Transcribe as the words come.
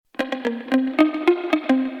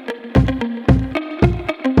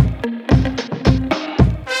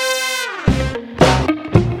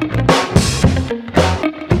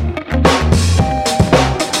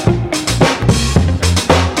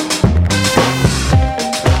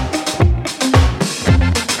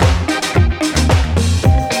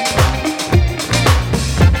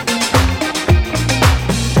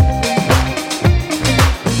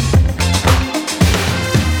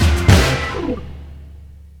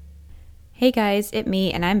Hey guys, it's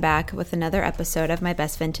me, and I'm back with another episode of my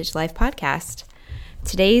Best Vintage Life podcast.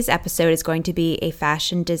 Today's episode is going to be a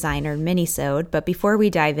fashion designer mini-sode, but before we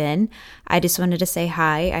dive in, I just wanted to say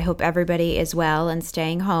hi. I hope everybody is well and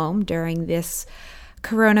staying home during this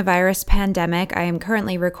coronavirus pandemic. I am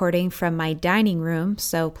currently recording from my dining room,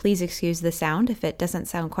 so please excuse the sound if it doesn't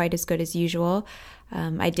sound quite as good as usual.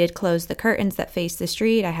 I did close the curtains that face the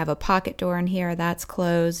street. I have a pocket door in here that's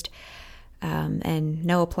closed. And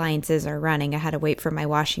no appliances are running. I had to wait for my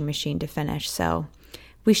washing machine to finish, so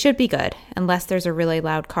we should be good, unless there's a really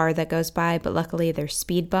loud car that goes by, but luckily there's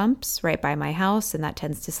speed bumps right by my house, and that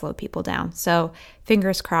tends to slow people down. So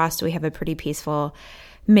fingers crossed we have a pretty peaceful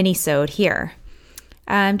mini-sode here.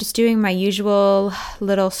 I'm just doing my usual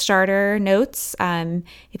little starter notes.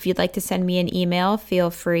 If you'd like to send me an email, feel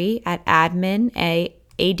free at admin at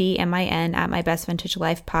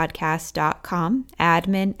mybestvintagelifepodcast.com,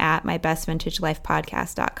 admin at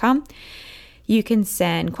mybestvintagelifepodcast.com. You can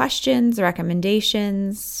send questions,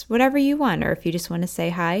 recommendations, whatever you want, or if you just want to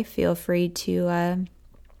say hi, feel free to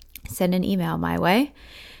send an email my way.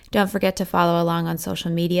 Don't forget to follow along on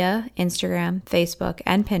social media, Instagram, Facebook,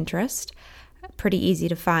 and Pinterest. Pretty easy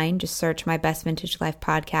to find. Just search My Best Vintage Life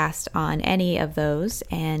Podcast on any of those,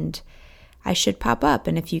 and I should pop up.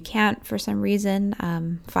 And if you can't, for some reason,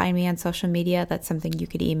 find me on social media, that's something you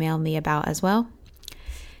could email me about as well.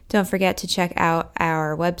 Don't forget to check out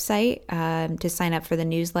our website to sign up for the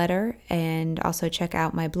newsletter, and also check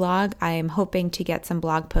out my blog. I am hoping to get some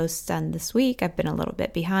blog posts done this week. I've been a little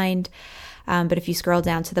bit behind, but if you scroll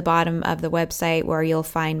down to the bottom of the website where you'll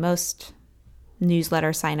find most newsletter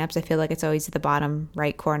signups, I feel like it's always at the bottom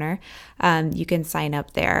right corner. You can sign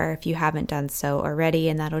up there if you haven't done so already,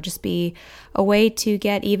 and that'll just be a way to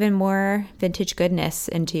get even more vintage goodness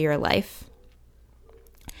into your life.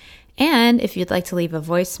 And if you'd like to leave a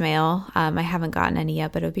voicemail, I haven't gotten any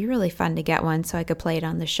yet, but it would be really fun to get one so I could play it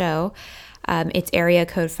on the show. It's area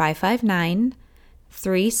code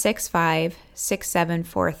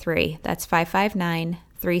 559-365-6743. That's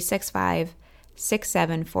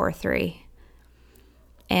 559-365-6743.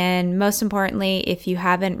 And most importantly, if you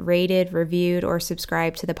haven't rated, reviewed, or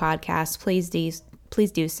subscribed to the podcast, please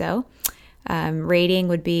do so. Rating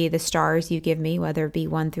would be the stars you give me, whether it be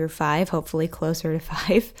 1 through 5, hopefully closer to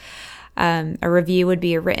 5. A review would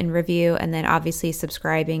be a written review, and then obviously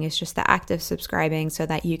subscribing is just the act of subscribing so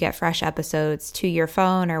that you get fresh episodes to your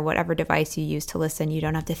phone or whatever device you use to listen. You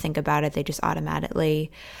don't have to think about it. They just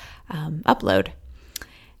automatically upload.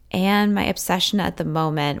 And my obsession at the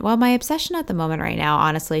moment right now,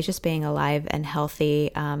 honestly, is just being alive and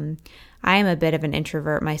healthy. I am a bit of an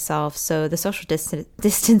introvert myself, so the social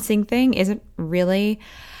distancing thing isn't really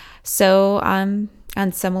so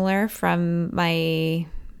unsimilar from my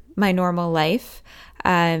normal life.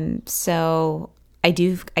 So I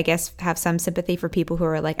do, I guess, have some sympathy for people who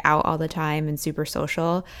are like out all the time and super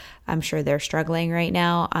social. I'm sure they're struggling right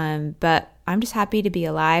now, but I'm just happy to be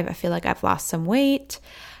alive. I feel like I've lost some weight.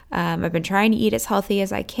 I've been trying to eat as healthy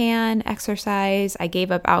as I can, exercise. I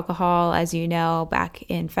gave up alcohol, as you know, back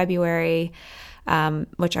in February,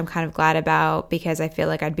 which I'm kind of glad about because I feel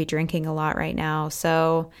like I'd be drinking a lot right now.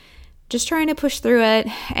 So just trying to push through it.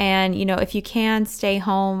 And, if you can, stay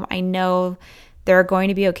home. I know there are going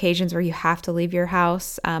to be occasions where you have to leave your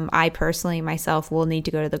house. I personally, myself, will need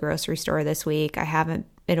to go to the grocery store this week.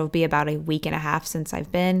 It'll be about a week and a half since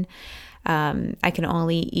I've been. I can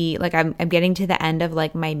only eat, I'm getting to the end of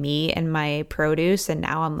like my meat and my produce, and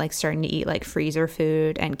now I'm like starting to eat like freezer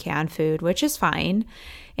food and canned food, which is fine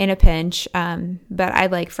in a pinch. But I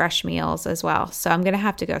like fresh meals as well. So I'm going to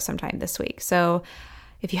have to go sometime this week. So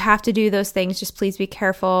if you have to do those things, just please be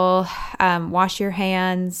careful. Wash your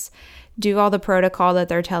hands, do all the protocol that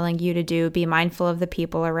they're telling you to do. Be mindful of the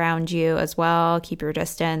people around you as well. Keep your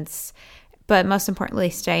distance, but most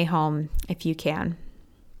importantly, stay home if you can.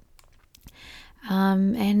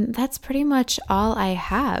 And that's pretty much all I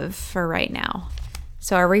have for right now.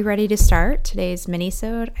 So are we ready to start today's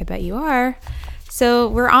mini-sode? I bet you are. So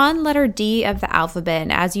we're on letter D of the alphabet,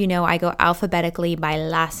 and as you know, I go alphabetically by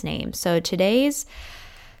last name. So today's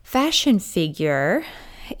fashion figure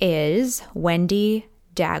is Wendy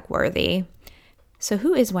Dagworthy. So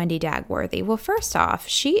who is Wendy Dagworthy? Well, first off,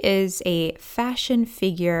 she is a fashion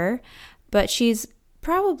figure, but she's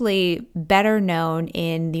probably better known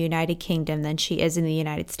in the United Kingdom than she is in the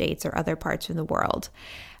United States or other parts of the world.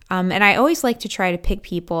 And I always like to try to pick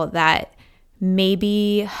people that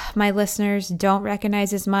maybe my listeners don't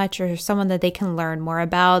recognize as much, or someone that they can learn more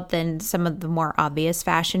about than some of the more obvious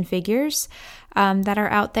fashion figures that are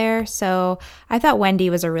out there. So I thought Wendy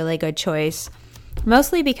was a really good choice,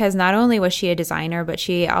 mostly because not only was she a designer, but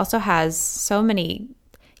she also has so many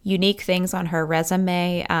unique things on her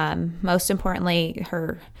resume. Most importantly,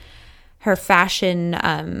 her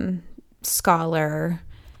fashion scholar,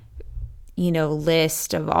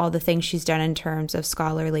 list of all the things she's done in terms of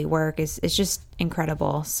scholarly work is just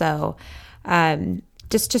incredible. So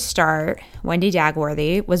just to start, Wendy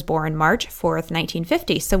Dagworthy was born March 4th,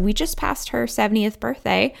 1950. So we just passed her 70th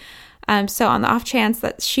birthday. So on the off chance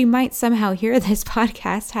that she might somehow hear this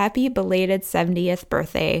podcast, happy belated 70th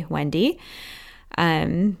birthday, Wendy.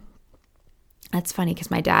 That's funny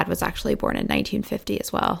because my dad was actually born in 1950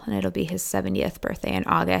 as well, and it'll be his 70th birthday in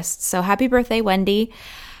August. So happy birthday, Wendy.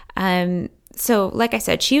 So like I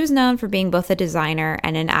said, she was known for being both a designer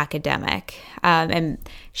and an academic. And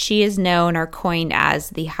she is known or coined as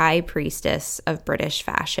the high priestess of British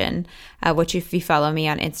fashion, which if you follow me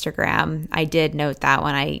on Instagram, I did note that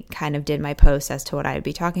when I kind of did my post as to what I would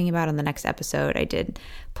be talking about on the next episode, I did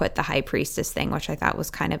put the high priestess thing, which I thought was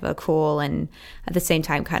kind of a cool and at the same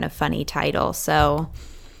time kind of funny title. So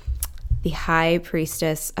the high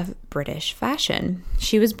priestess of British fashion.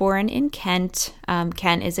 She was born in Kent.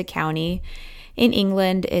 Kent is a county in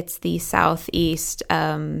England. It's the southeast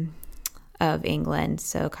of England,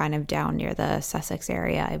 so kind of down near the Sussex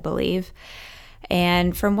area, I believe.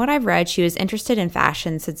 And from what I've read, she was interested in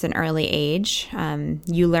fashion since an early age.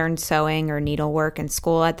 You learned sewing or needlework in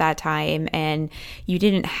school at that time, and you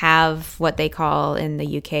didn't have what they call in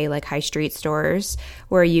the UK like high street stores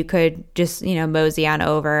where you could just, mosey on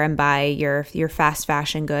over and buy your fast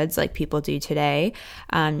fashion goods like people do today.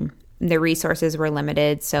 The resources were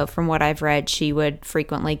limited. So from what I've read, she would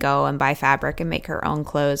frequently go and buy fabric and make her own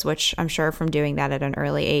clothes, which I'm sure from doing that at an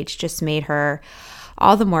early age just made her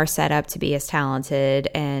all the more set up to be as talented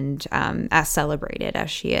and as celebrated as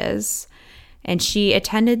she is. And she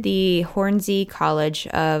attended the Hornsey College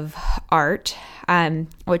of Art,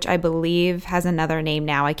 which I believe has another name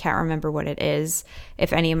now. I can't remember what it is.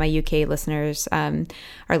 If any of my UK listeners are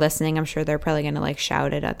listening, I'm sure they're probably going to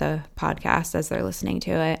shout it at the podcast as they're listening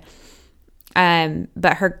to it.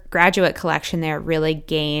 But her graduate collection there really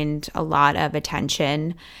gained a lot of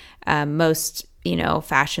attention. Most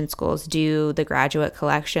fashion schools do the graduate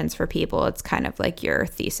collections for people. It's kind of like your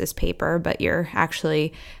thesis paper, but you're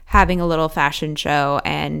actually having a little fashion show.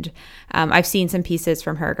 And I've seen some pieces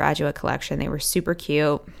from her graduate collection. They were super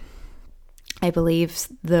cute. I believe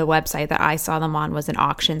the website that I saw them on was an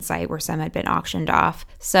auction site where some had been auctioned off.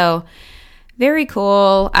 So very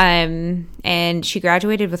cool. And she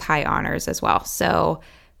graduated with high honors as well. So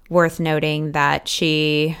worth noting that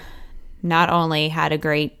she not only had a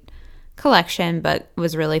great collection, but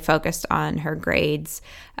was really focused on her grades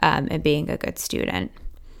and being a good student.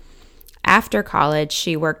 After college,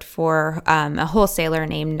 she worked for a wholesaler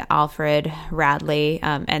named Alfred Radley,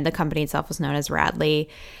 and the company itself was known as Radley,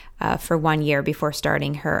 for 1 year before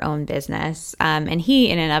starting her own business. And he,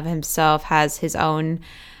 in and of himself, has his own,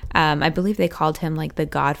 I believe they called him the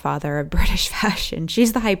godfather of British fashion.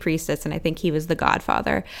 She's the high priestess, and I think he was the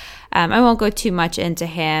godfather. I won't go too much into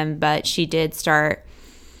him, but she did start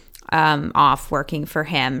off working for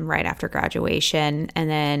him right after graduation. And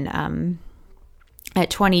then at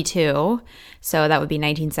 22, so that would be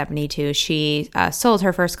 1972, she sold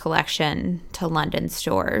her first collection to London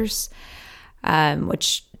stores,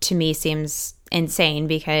 which to me seems insane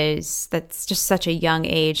because that's just such a young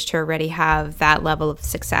age to already have that level of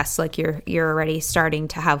success. You're already starting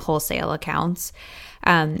to have wholesale accounts.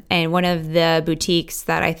 And one of the boutiques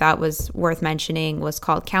that I thought was worth mentioning was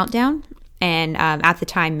called Countdown. And at the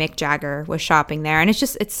time, Mick Jagger was shopping there. And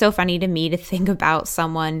it's so funny to me to think about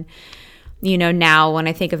someone, now when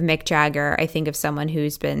I think of Mick Jagger, I think of someone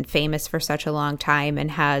who's been famous for such a long time and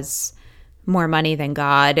has more money than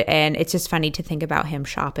God. And it's just funny to think about him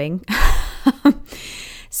shopping.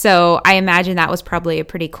 So I imagine that was probably a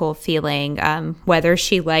pretty cool feeling, whether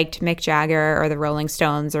she liked Mick Jagger or the Rolling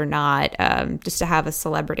Stones or not, just to have a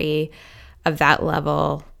celebrity of that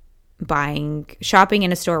level shopping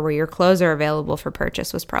in a store where your clothes are available for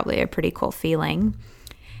purchase was probably a pretty cool feeling.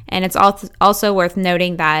 And it's also worth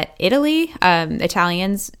noting that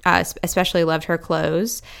Italians especially loved her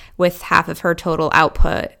clothes, with half of her total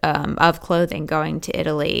output of clothing going to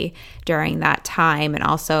Italy during that time. And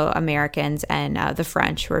also Americans and the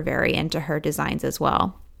French were very into her designs as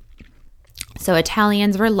well. So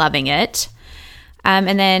Italians were loving it.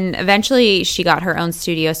 And then eventually she got her own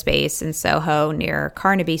studio space in Soho near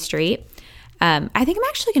Carnaby Street. I think I'm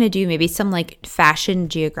actually going to do maybe some fashion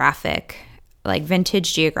geographic,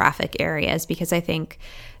 vintage geographic areas, because I think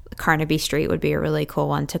Carnaby Street would be a really cool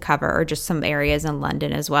one to cover, or just some areas in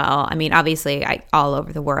London as well. I mean, obviously all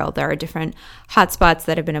over the world, there are different hotspots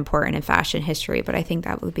that have been important in fashion history, but I think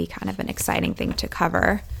that would be kind of an exciting thing to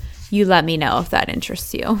cover. you let me know if that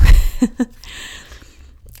interests you.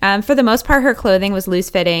 For the most part, her clothing was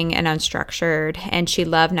loose-fitting and unstructured, and she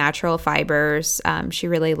loved natural fibers. She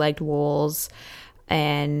really liked wools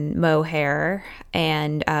and mohair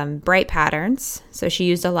and bright patterns. So she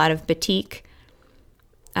used a lot of batik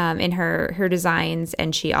in her designs,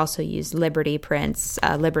 and she also used Liberty prints,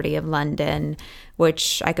 Liberty of London,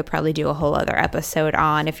 which I could probably do a whole other episode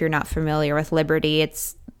on. If you're not familiar with Liberty,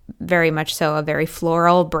 it's very much so a very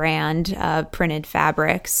floral brand of printed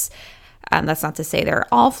fabrics. That's not to say they're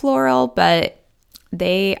all floral, but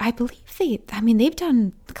they've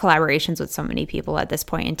done collaborations with so many people at this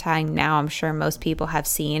point in time. Now I'm sure most people have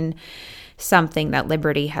seen something that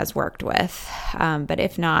Liberty has worked with. But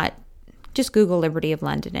if not, just Google Liberty of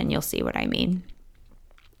London and you'll see what I mean.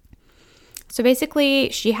 So basically,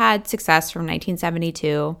 she had success from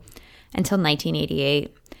 1972 until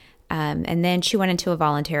 1988. And then she went into a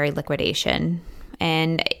voluntary liquidation.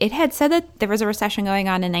 And it had said that there was a recession going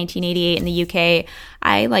on in 1988 in the UK.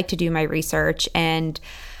 I like to do my research. And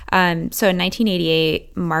so in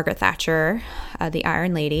 1988, Margaret Thatcher, the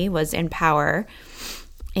Iron Lady, was in power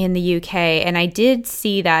in the UK. And I did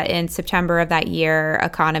see that in September of that year,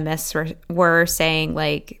 economists were saying,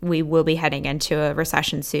 like, we will be heading into a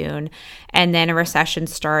recession soon. And then a recession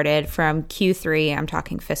started from Q3, I'm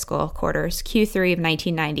talking fiscal quarters, Q3 of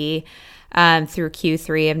 1990 through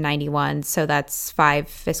Q3 of 91. So that's 5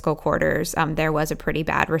 fiscal quarters. There was a pretty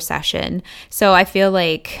bad recession. So I feel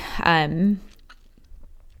like,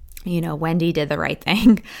 Wendy did the right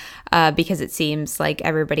thing because it seems like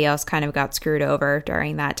everybody else kind of got screwed over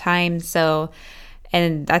during that time. So,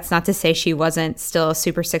 and that's not to say she wasn't still a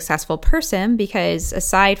super successful person, because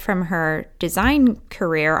aside from her design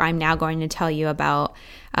career, I'm now going to tell you about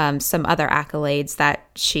some other accolades that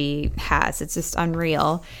she has. It's just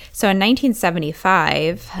unreal. So in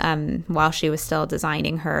 1975, while she was still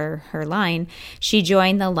designing her line, she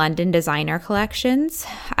joined the London Designer Collections,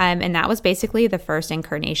 and that was basically the first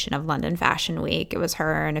incarnation of London Fashion Week. It was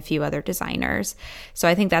her and a few other designers. So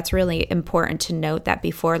I think that's really important to note that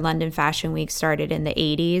before London Fashion Week started in the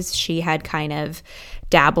 80s, she had kind of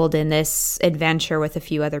dabbled in this adventure with a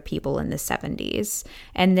few other people in the 70s.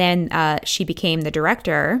 And then she became the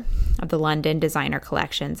director of the London Designer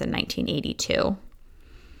Collections in 1982.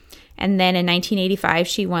 And then in 1985,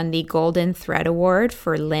 she won the Golden Thread Award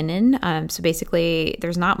for linen. So basically,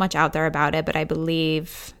 there's not much out there about it, but I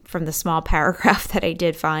believe from the small paragraph that I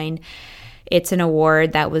did find, it's an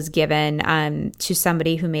award that was given to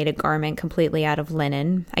somebody who made a garment completely out of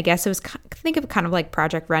linen. I guess it was, think of it kind of like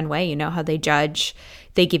Project Runway. You know how they judge,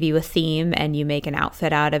 they give you a theme and you make an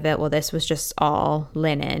outfit out of it. Well, this was just all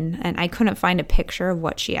linen. And I couldn't find a picture of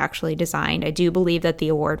what she actually designed. I do believe that the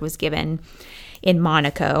award was given in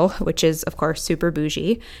Monaco, which is, of course, super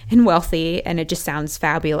bougie and wealthy. And it just sounds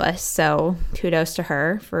fabulous. So kudos to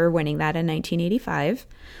her for winning that in 1985.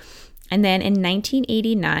 And then in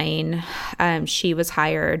 1989, she was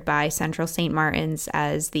hired by Central St. Martin's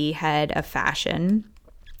as the head of fashion.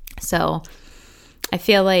 So I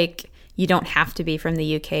feel like you don't have to be from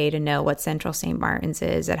the UK to know what Central St. Martin's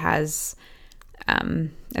is. It has a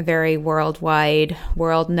very worldwide,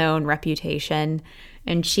 world-known reputation.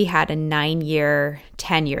 And she had a 9-year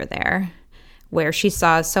tenure there where she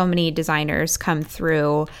saw so many designers come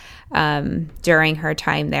through during her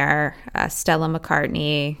time there. Stella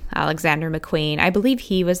McCartney, Alexander McQueen. I believe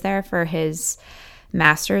he was there for his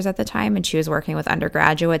master's at the time, and she was working with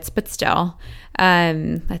undergraduates, but still.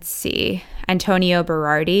 Let's see. Antonio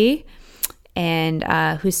Berardi and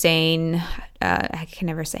Hussein, I can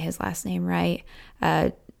never say his last name right,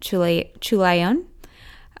 Chulayan.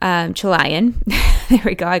 There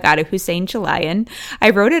we go. I got it. Hussein Chulayan.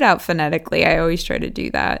 I wrote it out phonetically. I always try to do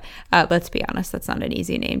that. Let's be honest, that's not an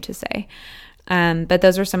easy name to say. But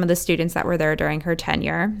those were some of the students that were there during her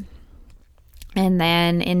tenure. And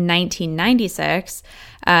then in 1996,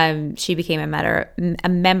 she became a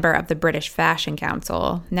member of the British Fashion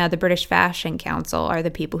Council. Now, the British Fashion Council are the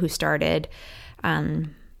people who started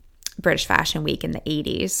British Fashion Week in the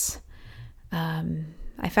 80s.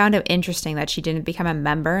 I found it interesting that she didn't become a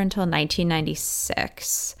member until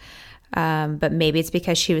 1996. But maybe it's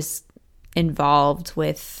because she was involved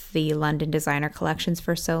with the London Designer Collections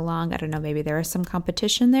for so long. I don't know, maybe there was some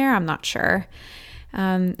competition there. I'm not sure.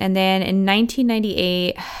 And then in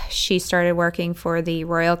 1998, she started working for the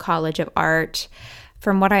Royal College of Art.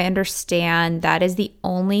 From what I understand, that is the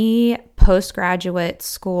only postgraduate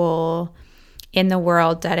school in the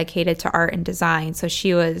world dedicated to art and design. So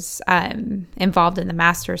she was involved in the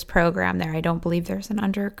master's program there. I don't believe there's an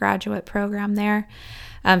undergraduate program there.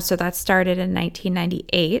 So that started in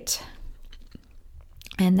 1998.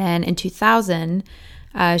 And then in 2000,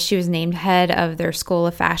 She was named head of their School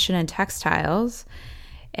of Fashion and Textiles.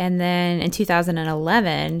 And then in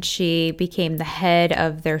 2011, she became the head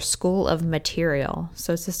of their School of Material.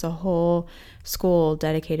 So it's just a whole school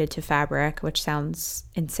dedicated to fabric, which sounds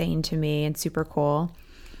insane to me and super cool.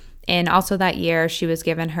 And also that year, she was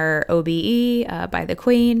given her OBE by the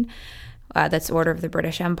Queen. That's Order of the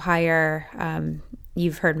British Empire.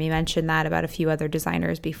 You've heard me mention that about a few other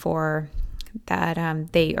designers before,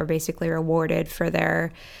 that they are basically rewarded for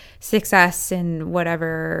their success in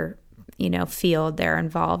whatever, field they're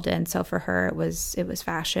involved in. So for her, it was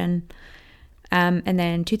fashion. And then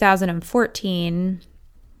in 2014,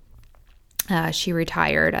 she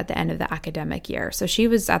retired at the end of the academic year. So she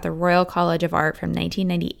was at the Royal College of Art from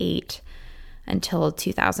 1998 until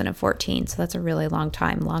 2014. So that's a really long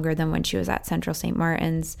time, longer than when she was at Central St.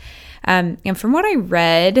 Martin's. And from what I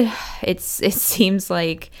read, it seems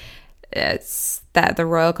like that the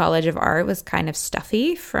Royal College of Art was kind of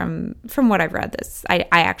stuffy from what I've read. I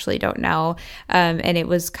actually don't know. And it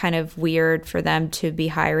was kind of weird for them to be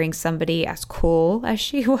hiring somebody as cool as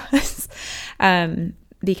she was.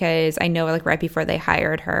 Because I know right before they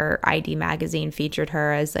hired her, ID Magazine featured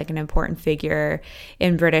her as an important figure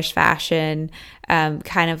in British fashion,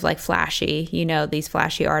 kind of flashy, these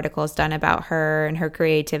flashy articles done about her and her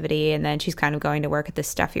creativity. And then she's kind of going to work at this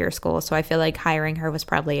stuffier school. So I feel like hiring her was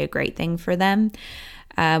probably a great thing for them.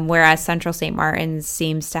 Whereas Central St. Martin's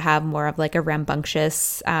seems to have more of a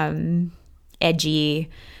rambunctious,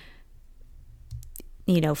 edgy,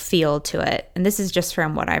 feel to it. And this is just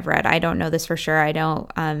from what I've read. I don't know this for sure. I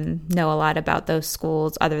don't know a lot about those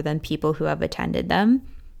schools other than people who have attended them.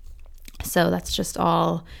 So that's just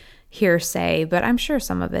all hearsay, but I'm sure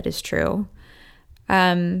some of it is true.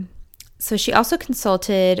 So she also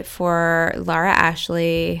consulted for Laura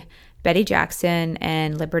Ashley, Betty Jackson,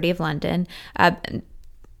 and Liberty of London.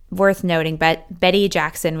 Worth noting, Betty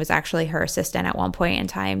Jackson was actually her assistant at one point in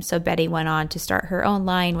time. So Betty went on to start her own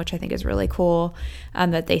line, which I think is really cool,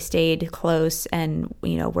 that they stayed close and,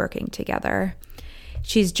 working together.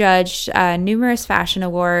 She's judged numerous fashion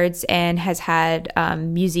awards and has had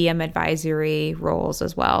museum advisory roles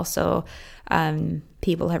as well. So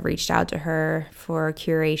people have reached out to her for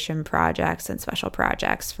curation projects and special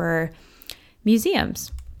projects for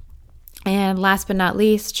museums. And last but not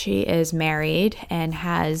least, she is married and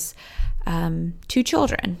has 2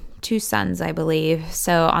 children, 2 sons, I believe.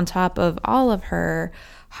 So on top of all of her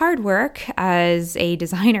hard work as a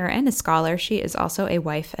designer and a scholar, she is also a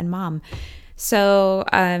wife and mom. So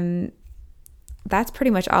that's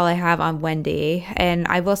pretty much all I have on Wendy. And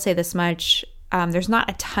I will say this much, there's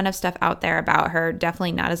not a ton of stuff out there about her,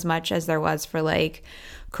 definitely not as much as there was for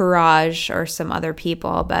Courage or some other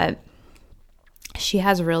people, but she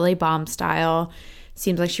has really bomb style.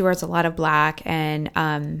 Seems like she wears a lot of black, and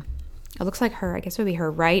it looks like I guess it would be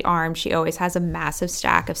her right arm. She always has a massive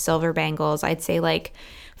stack of silver bangles. I'd say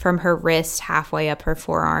from her wrist halfway up her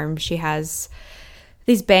forearm, she has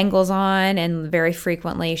these bangles on, and very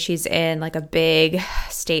frequently she's in a big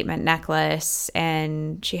statement necklace,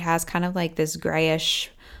 and she has kind of this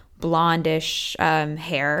grayish, blondish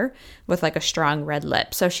hair with a strong red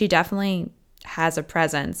lip. So she definitely has a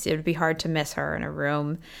presence. It would be hard to miss her in a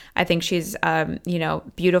room. I think she's,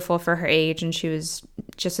 beautiful for her age, and she was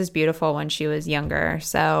just as beautiful when she was younger.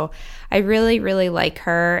 So I really, really like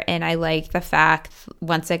her. And I like the fact,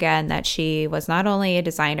 once again, that she was not only a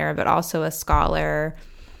designer, but also a scholar,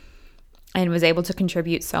 and was able to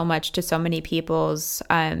contribute so much to so many people's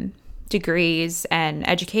degrees and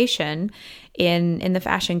education in the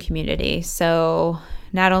fashion community. So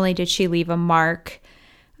not only did she leave a mark,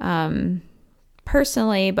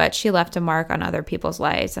 personally, but she left a mark on other people's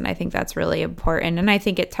lives. And I think that's really important. And I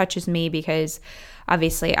think it touches me because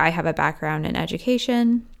obviously I have a background in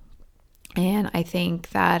education. And I think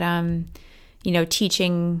that,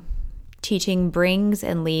 teaching brings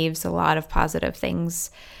and leaves a lot of positive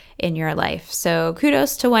things in your life. So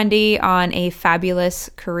kudos to Wendy on a fabulous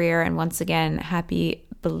career. And once again, happy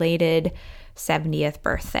belated 70th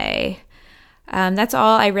birthday. That's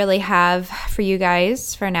all I really have for you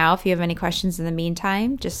guys for now. If you have any questions in the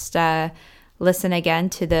meantime, just listen again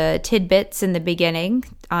to the tidbits in the beginning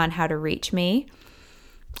on how to reach me.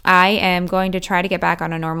 I am going to try to get back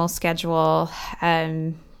on a normal schedule.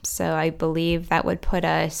 So I believe that would put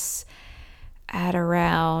us at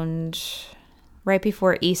around right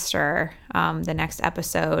before Easter, the next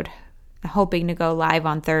episode. I'm hoping to go live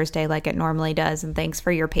on Thursday like it normally does. And thanks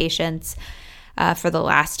for your patience. For the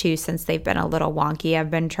last 2, since they've been a little wonky. I've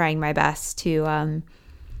been trying my best to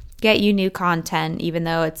get you new content, even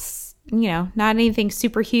though it's, not anything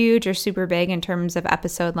super huge or super big in terms of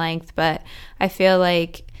episode length. But I feel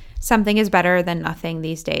like something is better than nothing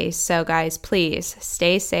these days. So guys, please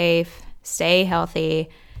stay safe, stay healthy,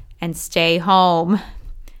 and stay home.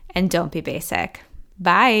 And don't be basic.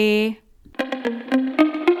 Bye.